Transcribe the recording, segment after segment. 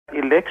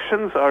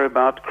elections are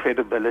about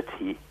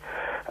credibility.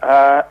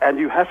 And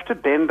you have to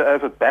bend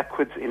over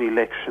backwards in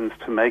elections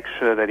to make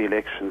sure that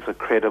elections are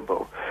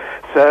credible.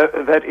 So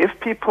that if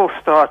people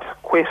start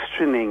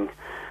questioning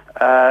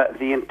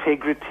the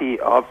integrity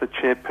of the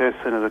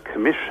chairperson of the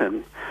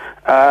commission,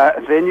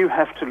 then you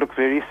have to look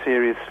very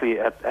seriously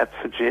at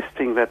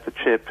suggesting that the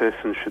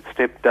chairperson should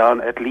step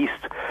down at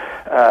least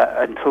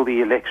until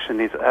the election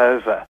is over.